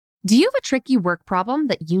Do you have a tricky work problem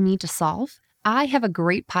that you need to solve? I have a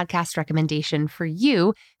great podcast recommendation for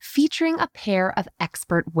you featuring a pair of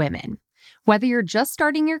expert women. Whether you're just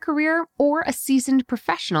starting your career or a seasoned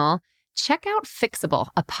professional, check out Fixable,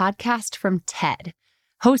 a podcast from TED.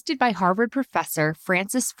 Hosted by Harvard professor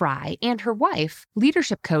Frances Frei and her wife,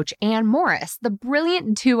 leadership coach Anne Morris, the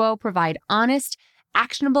brilliant duo provide honest,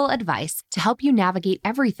 actionable advice to help you navigate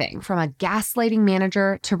everything from a gaslighting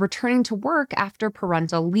manager to returning to work after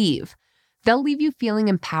parental leave. They'll leave you feeling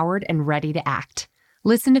empowered and ready to act.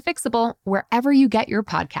 Listen to Fixable wherever you get your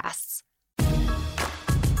podcasts.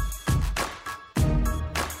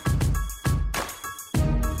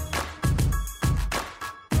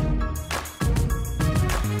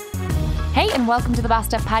 Hey, and welcome to the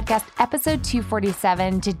Bossed Up Podcast, episode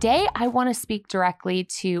 247. Today, I want to speak directly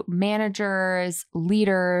to managers,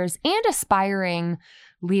 leaders, and aspiring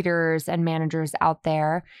leaders and managers out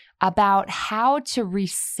there about how to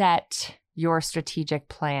reset your strategic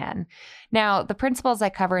plan. Now, the principles I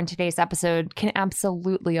cover in today's episode can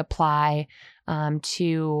absolutely apply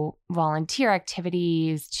to volunteer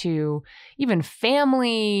activities, to even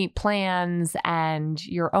family plans and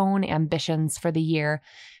your own ambitions for the year.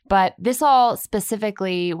 But this all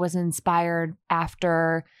specifically was inspired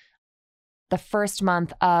after the first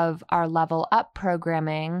month of our Level Up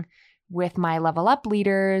programming with my Level Up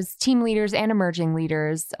leaders, team leaders, and emerging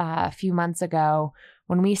leaders a few months ago.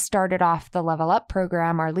 When we started off the Level Up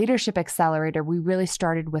program, our leadership accelerator, we really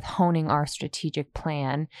started with honing our strategic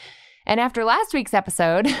plan. And after last week's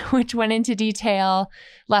episode, which went into detail,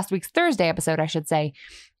 last week's Thursday episode, I should say,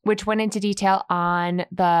 which went into detail on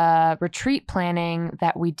the retreat planning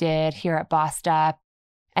that we did here at Bossed Up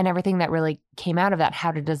and everything that really came out of that, how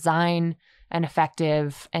to design an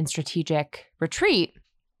effective and strategic retreat,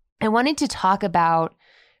 I wanted to talk about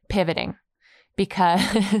pivoting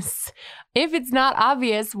because if it's not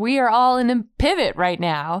obvious, we are all in a pivot right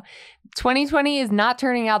now. 2020 is not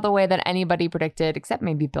turning out the way that anybody predicted, except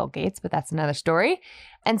maybe Bill Gates, but that's another story.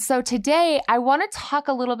 And so today I want to talk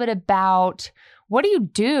a little bit about what do you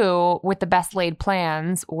do with the best laid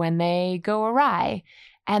plans when they go awry?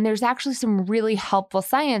 And there's actually some really helpful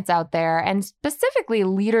science out there, and specifically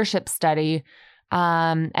leadership study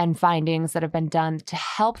and findings that have been done to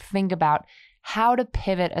help think about how to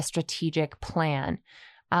pivot a strategic plan.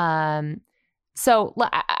 So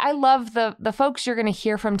I love the folks you're going to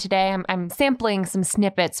hear from today. I'm sampling some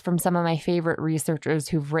snippets from some of my favorite researchers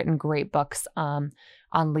who've written great books on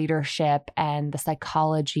leadership and the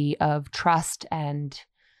psychology of trust and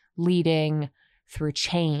leading through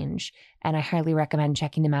change. And I highly recommend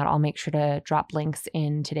checking them out. I'll make sure to drop links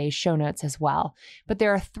in today's show notes as well. But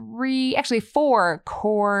there are four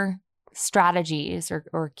core strategies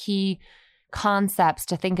or key concepts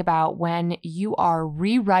to think about when you are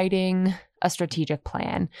rewriting a strategic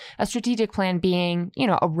plan. A strategic plan being,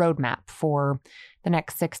 a roadmap for the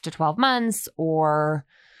next 6 to 12 months or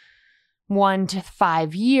 1 to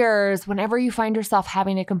 5 years. Whenever you find yourself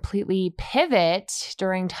having to completely pivot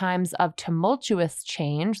during times of tumultuous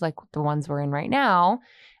change, like the ones we're in right now,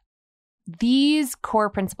 these core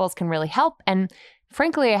principles can really help. And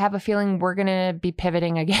frankly, I have a feeling we're going to be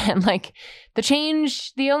pivoting again. Like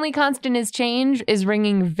the only constant is change is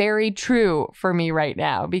ringing very true for me right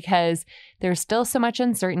now because there's still so much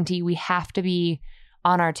uncertainty. We have to be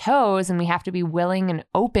on our toes and we have to be willing and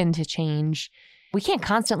open to change. We can't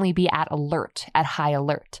constantly be at high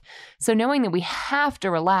alert. So knowing that we have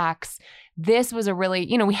to relax, this was a really,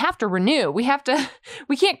 we have to renew. We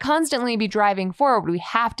can't constantly be driving forward. We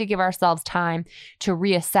have to give ourselves time to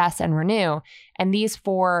reassess and renew. And these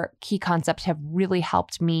 4 key concepts have really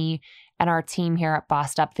helped me and our team here at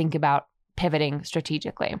Bossed Up think about pivoting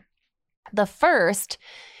strategically. The first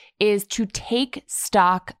is to take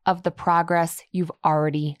stock of the progress you've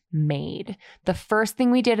already made. The first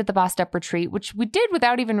thing we did at the Bossed Up retreat, which we did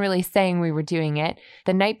without even really saying we were doing it,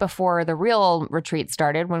 the night before the real retreat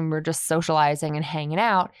started, when we were just socializing and hanging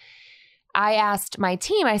out, I asked my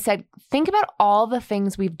team, I said, think about all the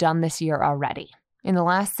things we've done this year already in the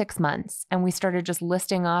last 6 months. And we started just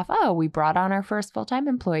listing off, we brought on our first full-time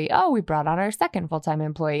employee. We brought on our second full-time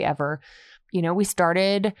employee ever. We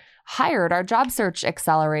hired our job search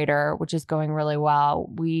accelerator, which is going really well.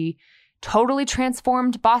 We totally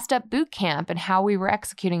transformed Bossed Up Bootcamp and how we were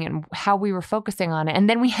executing it and how we were focusing on it. And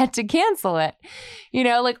then we had to cancel it.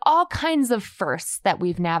 All kinds of firsts that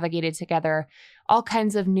we've navigated together, all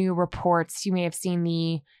kinds of new reports. You may have seen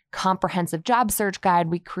the comprehensive job search guide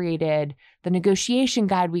we created, the negotiation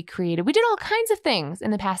guide we created. We did all kinds of things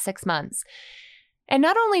in the past 6 months. And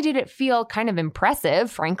not only did it feel kind of impressive,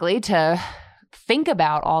 frankly, to think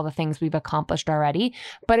about all the things we've accomplished already,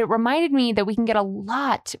 but it reminded me that we can get a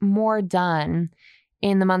lot more done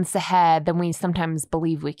in the months ahead than we sometimes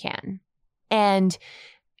believe we can. And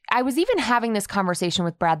I was even having this conversation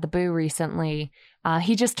with Brad the Boo recently.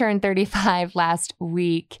 He just turned 35 last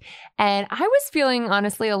week. And I was feeling,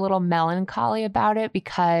 honestly, a little melancholy about it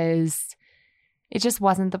because it just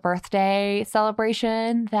wasn't the birthday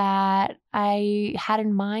celebration that I had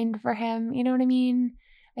in mind for him. You know what I mean?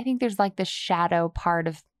 I think there's like this shadow part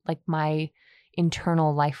of like my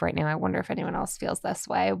internal life right now. I wonder if anyone else feels this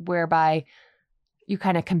way, whereby you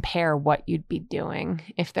kind of compare what you'd be doing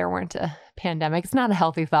if there weren't a pandemic. It's not a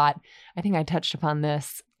healthy thought. I think I touched upon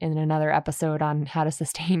this in another episode on how to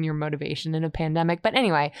sustain your motivation in a pandemic. But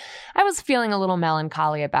anyway, I was feeling a little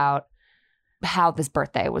melancholy about how this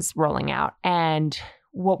birthday was rolling out. And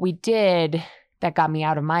what we did that got me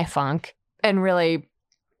out of my funk, and really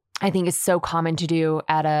I think is so common to do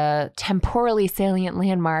at a temporally salient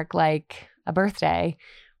landmark like a birthday,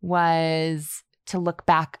 was to look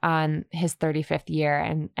back on his 35th year.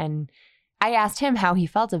 And I asked him how he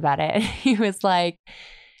felt about it. He was like,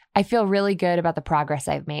 I feel really good about the progress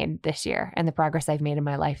I've made this year and the progress I've made in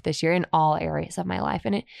my life this year in all areas of my life.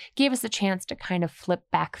 And it gave us a chance to kind of flip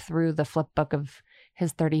back through the flip book of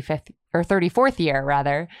his 34th year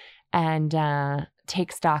rather, and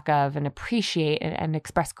take stock of and appreciate and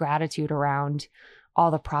express gratitude around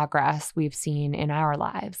all the progress we've seen in our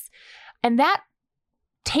lives. And that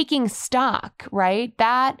taking stock, right?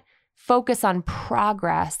 That focus on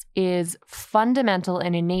progress is fundamental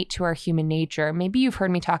and innate to our human nature. Maybe you've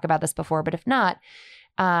heard me talk about this before, but if not,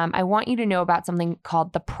 I want you to know about something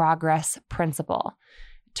called the progress principle.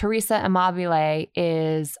 Teresa Amabile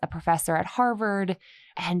is a professor at Harvard,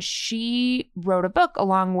 and she wrote a book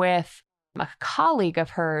along with a colleague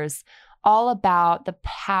of hers all about the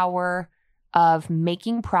power of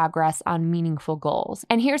making progress on meaningful goals.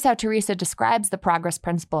 And here's how Teresa describes the progress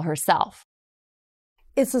principle herself.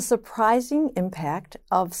 It's a surprising impact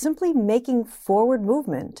of simply making forward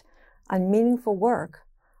movement on meaningful work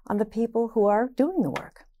on the people who are doing the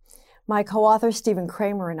work. My co-author Stephen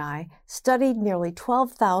Kramer and I studied nearly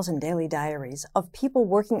 12,000 daily diaries of people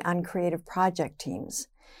working on creative project teams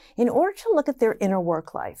in order to look at their inner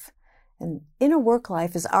work life. And inner work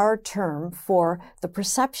life is our term for the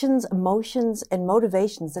perceptions, emotions, and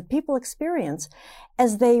motivations that people experience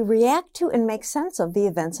as they react to and make sense of the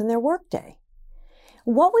events in their workday.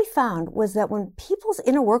 What we found was that when people's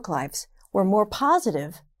inner work lives were more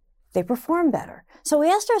positive, they perform better. So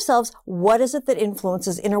we asked ourselves, what is it that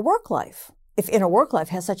influences inner work life? If inner work life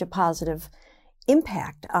has such a positive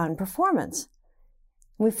impact on performance,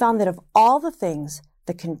 we found that of all the things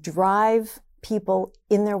that can drive people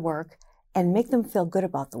in their work and make them feel good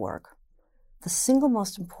about the work, the single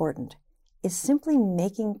most important is simply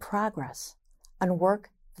making progress on work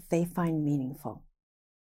that they find meaningful.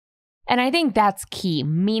 And I think that's key,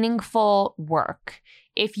 meaningful work.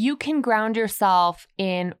 If you can ground yourself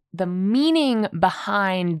in the meaning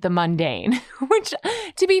behind the mundane, which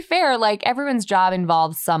to be fair, like everyone's job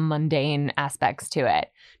involves some mundane aspects to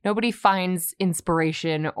it. Nobody finds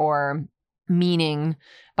inspiration or meaning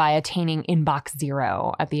by attaining inbox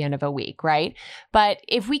zero at the end of a week, right? But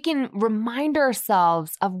if we can remind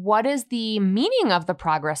ourselves of what is the meaning of the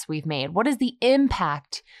progress we've made, what is the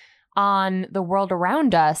impact on the world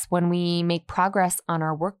around us when we make progress on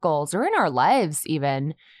our work goals or in our lives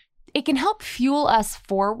even, it can help fuel us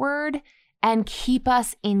forward and keep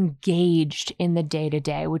us engaged in the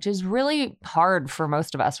day-to-day, which is really hard for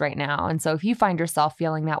most of us right now. And so if you find yourself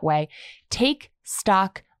feeling that way, take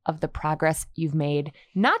stock of the progress you've made,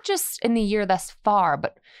 not just in the year thus far,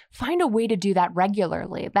 but find a way to do that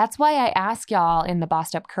regularly. That's why I ask y'all in the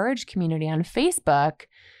Bossed Up Courage community on Facebook,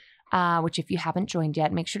 which if you haven't joined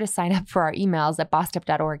yet, make sure to sign up for our emails at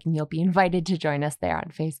bossedup.org and you'll be invited to join us there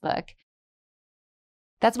on Facebook.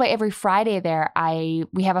 That's why every Friday there,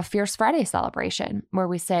 we have a Fierce Friday celebration where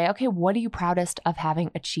we say, okay, what are you proudest of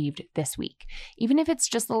having achieved this week? Even if it's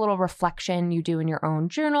just a little reflection you do in your own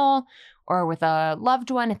journal or with a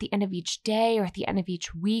loved one at the end of each day or at the end of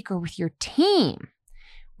each week or with your team,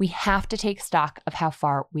 we have to take stock of how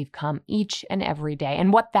far we've come each and every day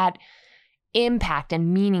and what that impact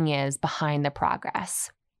and meaning is behind the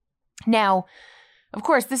progress. Now, of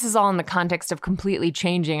course, this is all in the context of completely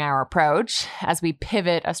changing our approach as we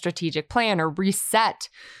pivot a strategic plan or reset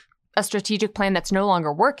a strategic plan that's no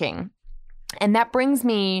longer working. And that brings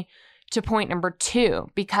me to point number 2,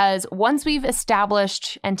 because once we've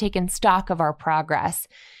established and taken stock of our progress,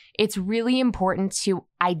 it's really important to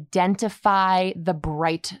identify the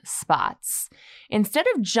bright spots. Instead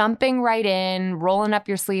of jumping right in, rolling up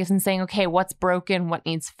your sleeves and saying, okay, what's broken, what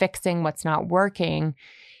needs fixing, what's not working,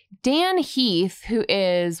 Dan Heath, who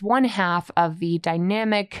is one half of the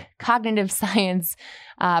dynamic cognitive science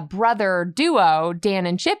brother duo, Dan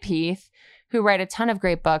and Chip Heath, who write a ton of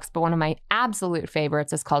great books, but one of my absolute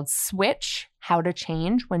favorites is called Switch: How to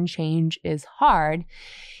Change When Change is Hard.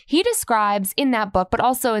 He describes in that book, but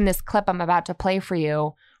also in this clip I'm about to play for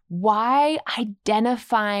you, why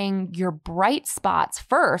identifying your bright spots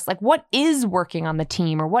first, like what is working on the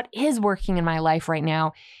team or what is working in my life right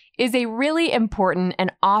now, is a really important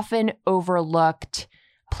and often overlooked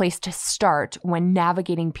place to start when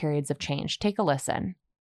navigating periods of change. Take a listen.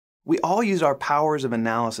 We all use our powers of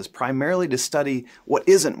analysis primarily to study what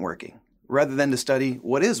isn't working, rather than to study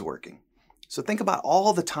what is working. So think about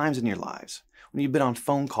all the times in your lives when you've been on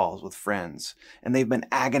phone calls with friends and they've been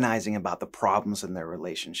agonizing about the problems in their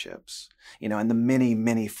relationships, and the many,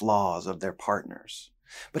 many flaws of their partners.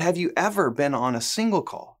 But have you ever been on a single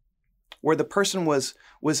call where the person was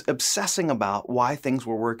obsessing about why things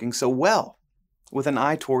were working so well, with an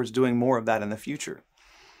eye towards doing more of that in the future?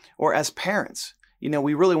 Or as parents,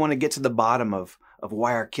 we really want to get to the bottom of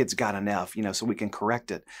why our kids got an F, so we can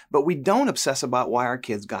correct it. But we don't obsess about why our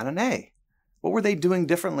kids got an A. What were they doing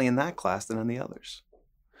differently in that class than in the others?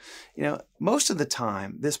 Most of the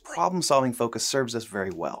time, this problem-solving focus serves us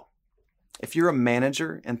very well. If you're a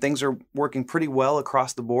manager and things are working pretty well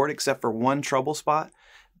across the board, except for one trouble spot,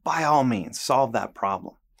 by all means, solve that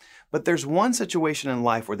problem. But there's one situation in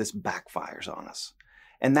life where this backfires on us,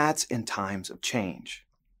 and that's in times of change.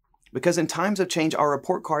 Because in times of change, our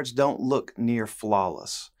report cards don't look near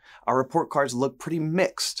flawless. Our report cards look pretty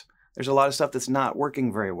mixed. There's a lot of stuff that's not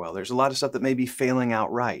working very well. There's a lot of stuff that may be failing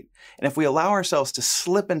outright. And if we allow ourselves to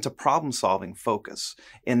slip into problem-solving focus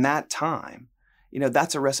in that time,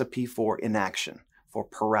 that's a recipe for inaction, for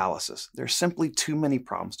paralysis. There's simply too many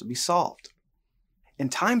problems to be solved. In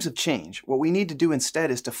times of change, what we need to do instead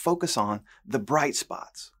is to focus on the bright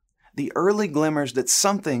spots, the early glimmers that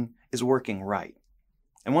something is working right.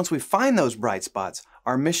 And once we find those bright spots,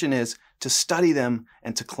 our mission is to study them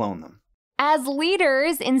and to clone them. As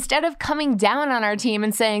leaders, instead of coming down on our team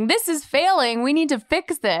and saying, this is failing, we need to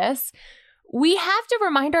fix this, we have to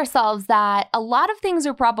remind ourselves that a lot of things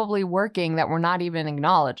are probably working that we're not even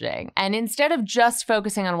acknowledging. And instead of just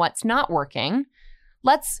focusing on what's not working,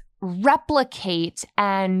 let's replicate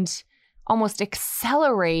and almost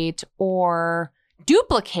accelerate or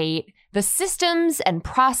duplicate the systems and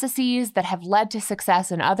processes that have led to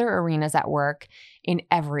success in other arenas at work in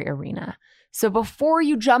every arena. So before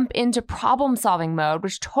you jump into problem-solving mode,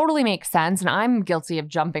 which totally makes sense, and I'm guilty of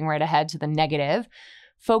jumping right ahead to the negative,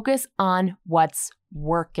 focus on what's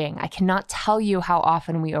working. I cannot tell you how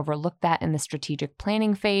often we overlook that in the strategic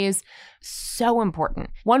planning phase. So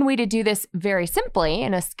important. One way to do this very simply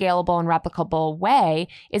in a scalable and replicable way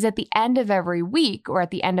is at the end of every week or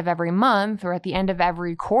at the end of every month or at the end of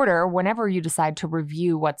every quarter, whenever you decide to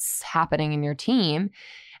review what's happening in your team,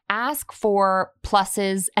 ask for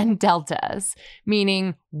pluses and deltas,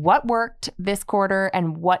 meaning what worked this quarter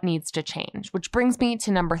and what needs to change, which brings me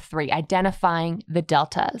to number 3, identifying the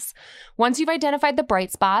deltas. Once you've identified the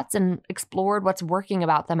bright spots and explored what's working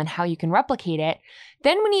about them and how you can replicate it,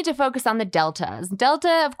 then we need to focus on the deltas.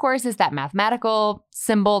 Delta, of course, is that mathematical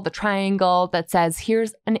symbol, the triangle that says,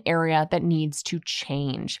 here's an area that needs to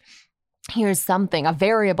change. Here's something, a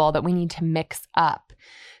variable that we need to mix up.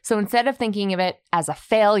 So instead of thinking of it as a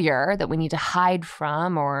failure that we need to hide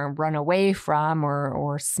from or run away from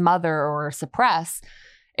or smother or suppress,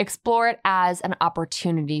 explore it as an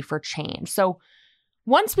opportunity for change. So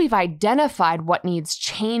once we've identified what needs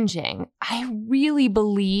changing, I really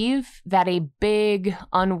believe that a big,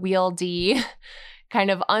 unwieldy, kind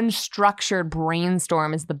of unstructured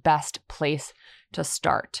brainstorm is the best place to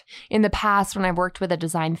start. In the past, when I've worked with a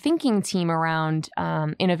design thinking team around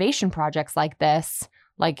innovation projects like this,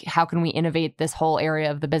 like how can we innovate this whole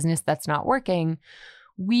area of the business that's not working,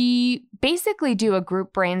 we basically do a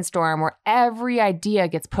group brainstorm where every idea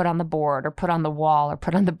gets put on the board or put on the wall or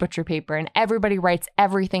put on the butcher paper, and everybody writes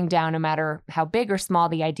everything down, no matter how big or small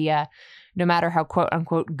the idea, no matter how quote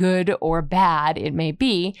unquote good or bad it may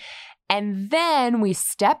be. And then we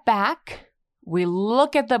step back, we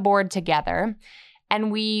look at the board together, and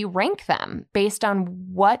we rank them based on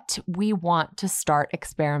what we want to start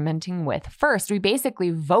experimenting with first. We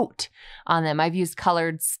basically vote on them. I've used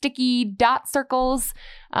colored sticky dot circles,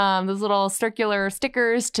 those little circular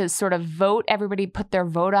stickers to sort of vote. Everybody put their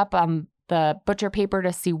vote up on the butcher paper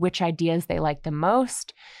to see which ideas they like the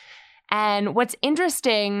most. And what's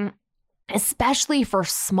interesting especially for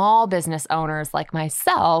small business owners like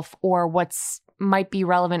myself, or what's might be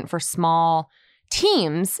relevant for small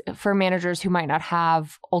teams, for managers who might not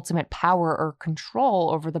have ultimate power or control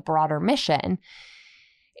over the broader mission,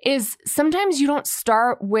 is sometimes you don't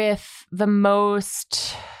start with the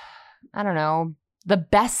most, the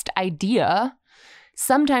best idea.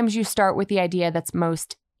 Sometimes you start with the idea that's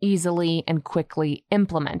most easily and quickly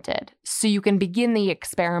implemented, so you can begin the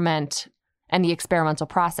experiment and the experimental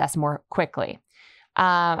process more quickly.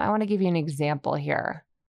 I want to give you an example here.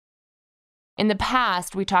 In the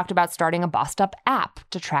past, we talked about starting a Bossed Up app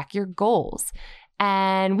to track your goals.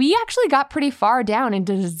 And we actually got pretty far down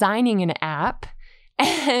into designing an app,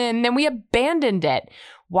 and then we abandoned it.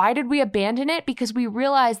 Why did we abandon it? Because we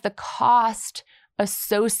realized the cost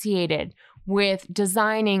associated with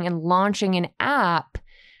designing and launching an app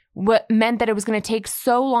what meant that it was going to take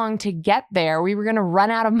so long to get there. We were going to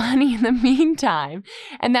run out of money in the meantime.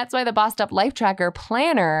 And that's why the Bossed Up Life Tracker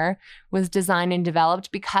Planner was designed and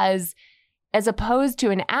developed, because as opposed to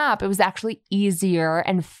an app, it was actually easier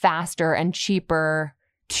and faster and cheaper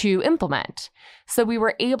to implement. So we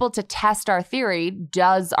were able to test our theory.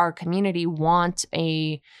 Does our community want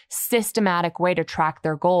a systematic way to track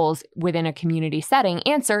their goals within a community setting?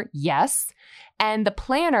 Answer, yes. And the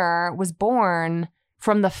planner was born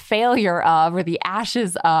from the failure of, or the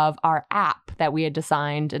ashes of, our app that we had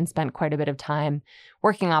designed and spent quite a bit of time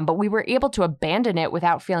working on. But we were able to abandon it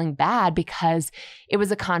without feeling bad, because it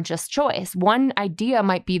was a conscious choice. One idea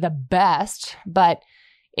might be the best, but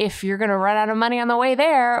if you're going to run out of money on the way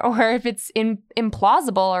there, or if it's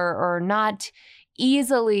implausible or not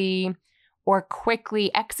easily or quickly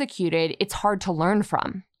executed, it's hard to learn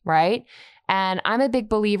from, right? And I'm a big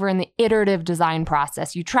believer in the iterative design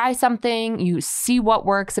process. You try something, you see what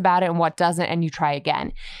works about it and what doesn't, and you try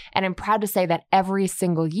again. And I'm proud to say that every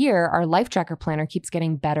single year, our Life Tracker Planner keeps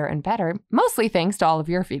getting better and better, mostly thanks to all of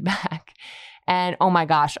your feedback. And oh my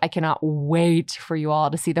gosh, I cannot wait for you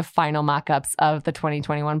all to see the final mock-ups of the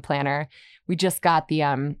 2021 planner. We just got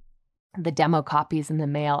the demo copies in the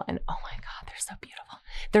mail, and oh my God, they're so beautiful.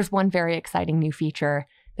 There's one very exciting new feature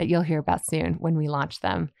that you'll hear about soon when we launch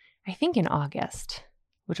them. I think in August,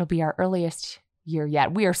 which will be our earliest year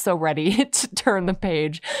yet. We are so ready to turn the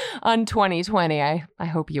page on 2020. I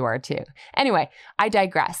hope you are too. Anyway, I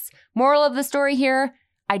digress. Moral of the story here,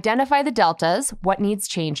 identify the deltas, what needs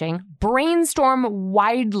changing, brainstorm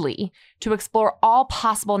widely to explore all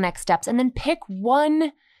possible next steps, and then pick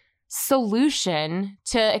one solution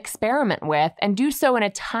to experiment with, and do so in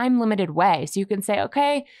a time-limited way. So you can say,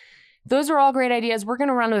 okay, those are all great ideas. We're going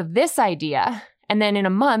to run with this idea. And then in a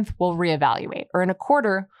month, we'll reevaluate, or in a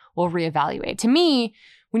quarter, we'll reevaluate. To me,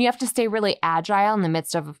 when you have to stay really agile in the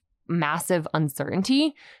midst of massive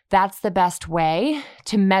uncertainty, that's the best way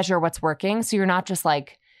to measure what's working. So you're not just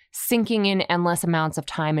like sinking in endless amounts of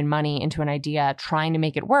time and money into an idea, trying to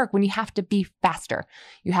make it work, when you have to be faster.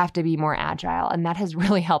 You have to be more agile. And that has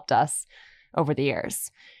really helped us over the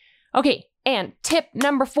years. Okay. And tip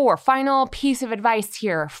number 4, final piece of advice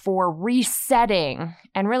here for resetting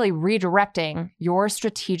and really redirecting your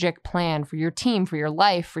strategic plan for your team, for your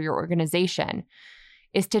life, for your organization,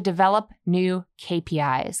 is to develop new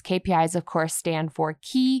KPIs. KPIs, of course, stand for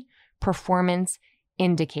Key Performance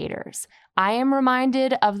Indicators. I am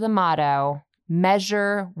reminded of the motto,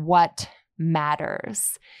 measure what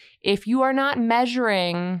matters. If you are not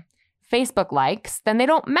measuring Facebook likes, then they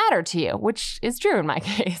don't matter to you, which is true in my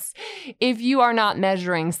case. If you are not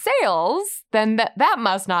measuring sales, then that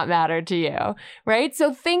must not matter to you, right?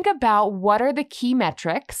 So think about what are the key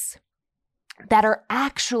metrics that are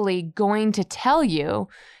actually going to tell you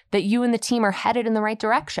that you and the team are headed in the right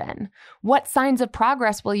direction. What signs of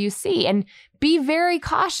progress will you see? And be very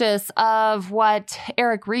cautious of what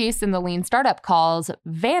Eric Ries in the Lean Startup calls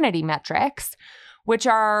vanity metrics, which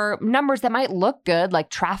are numbers that might look good,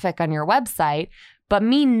 like traffic on your website, but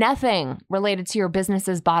mean nothing related to your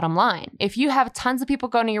business's bottom line. If you have tons of people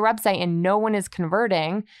going to your website and no one is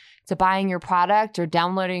converting to buying your product or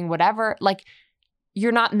downloading whatever, like,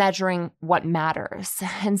 you're not measuring what matters.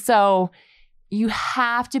 And so you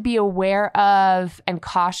have to be aware of and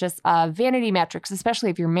cautious of vanity metrics,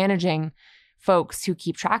 especially if you're managing folks who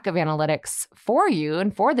keep track of analytics for you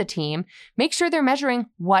and for the team. Make sure they're measuring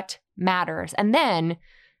what matters. And then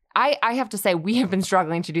I have to say, we have been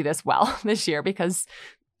struggling to do this well this year because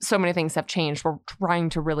so many things have changed. We're trying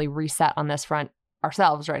to really reset on this front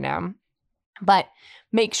ourselves right now. But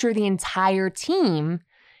make sure the entire team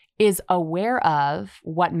is aware of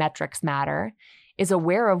what metrics matter, is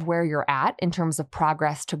aware of where you're at in terms of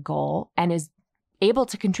progress to goal, and is able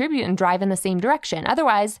to contribute and drive in the same direction.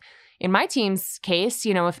 Otherwise, in my team's case,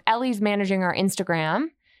 if Ellie's managing our Instagram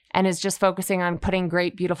and is just focusing on putting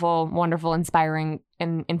great, beautiful, wonderful, inspiring,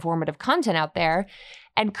 and informative content out there.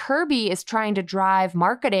 And Kirby is trying to drive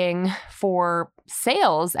marketing for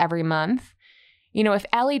sales every month. You know, if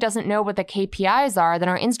Ellie doesn't know what the KPIs are, then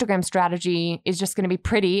our Instagram strategy is just going to be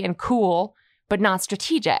pretty and cool, but not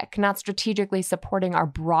strategic, not strategically supporting our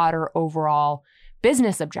broader overall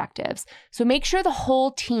business objectives. So make sure the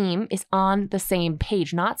whole team is on the same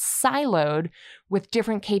page, not siloed with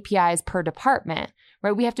different KPIs per department,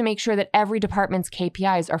 right? We have to make sure that every department's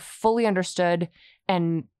KPIs are fully understood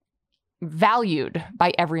and valued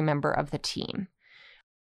by every member of the team.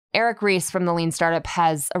 Eric Ries from The Lean Startup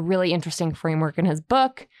has a really interesting framework in his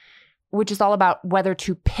book, which is all about whether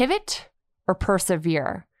to pivot or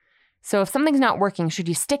persevere. So if something's not working, should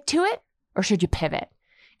you stick to it or should you pivot?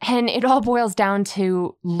 And it all boils down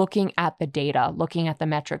to looking at the data, looking at the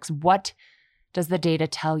metrics. What does the data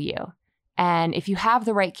tell you? And if you have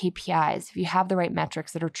the right KPIs, if you have the right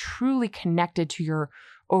metrics that are truly connected to your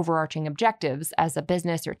overarching objectives as a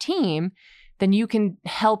business or team, then you can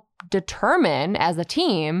help determine as a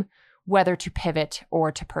team whether to pivot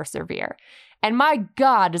or to persevere. And my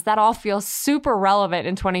God, does that all feel super relevant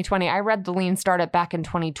in 2020? I read The Lean Startup back in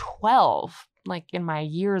 2012, like in my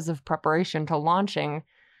years of preparation to launching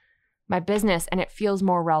my business, and it feels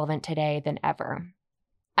more relevant today than ever.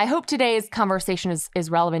 I hope today's conversation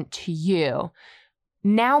is relevant to you.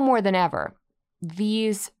 Now more than ever,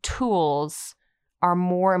 these tools are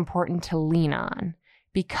more important to lean on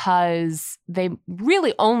because they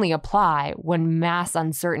really only apply when mass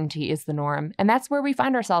uncertainty is the norm. And that's where we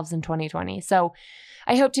find ourselves in 2020. So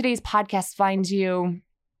I hope today's podcast finds you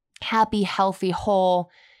happy, healthy,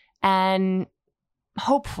 whole, and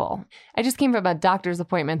hopeful. I just came from a doctor's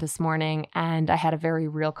appointment this morning, and I had a very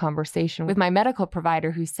real conversation with my medical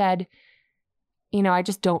provider who said, you know, I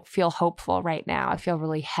just don't feel hopeful right now. I feel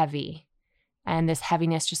really heavy, and this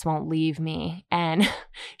heaviness just won't leave me. And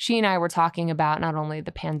she and I were talking about not only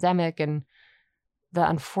the pandemic and the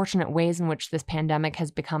unfortunate ways in which this pandemic has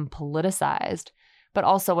become politicized, but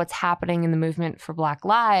also what's happening in the movement for Black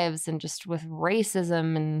lives and just with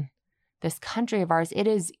racism and this country of ours. It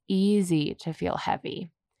is easy to feel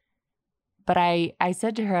heavy. But I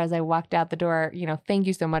said to her as I walked out the door, you know, thank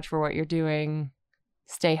you so much for what you're doing.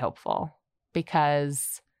 Stay hopeful,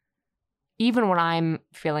 because even when I'm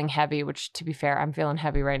feeling heavy, which to be fair, I'm feeling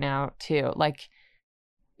heavy right now too, like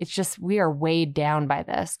it's just, we are weighed down by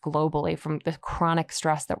this globally from the chronic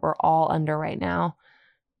stress that we're all under right now.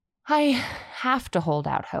 I have to hold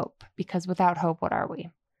out hope, because without hope, what are we?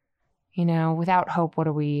 You know, without hope, what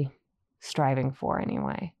are we striving for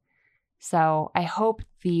anyway? So I hope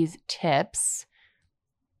these tips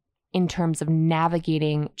in terms of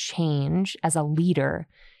navigating change as a leader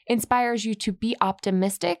inspires you to be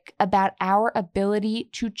optimistic about our ability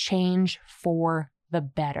to change for the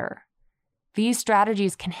better. These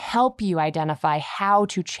strategies can help you identify how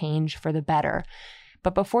to change for the better.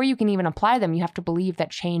 But before you can even apply them, you have to believe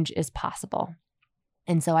that change is possible.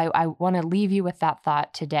 And so I want to leave you with that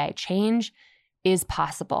thought today. Change is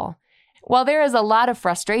possible. While there is a lot of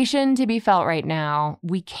frustration to be felt right now,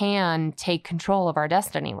 we can take control of our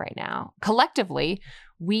destiny right now. Collectively,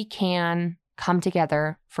 we can come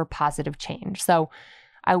together for positive change. So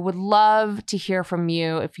I would love to hear from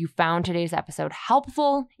you if you found today's episode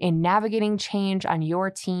helpful in navigating change on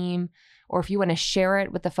your team, or if you want to share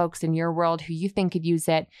it with the folks in your world who you think could use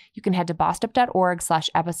it. You can head to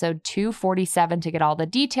bossedup.org/episode 247 to get all the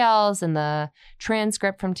details and the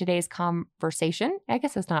transcript from today's conversation. I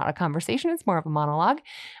guess it's not a conversation, it's more of a monologue.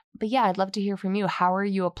 But yeah, I'd love to hear from you. How are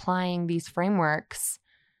you applying these frameworks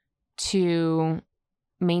to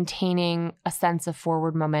maintaining a sense of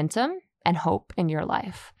forward momentum and hope in your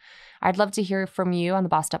life? I'd love to hear from you on the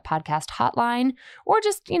Bossed Up Podcast hotline, or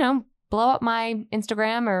just, you know, blow up my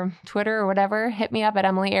Instagram or Twitter or whatever. Hit me up at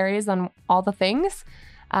Emily Aries on all the things.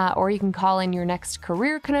 Or you can call in your next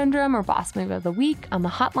career conundrum or boss move of the week on the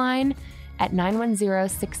hotline at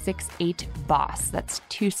 910-668-BOSS. That's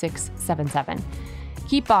 2677.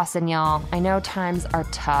 Keep bossing, y'all. I know times are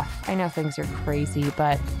tough. I know things are crazy,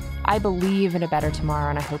 but I believe in a better tomorrow,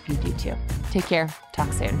 and I hope you do too. Take care.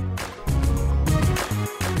 Talk soon.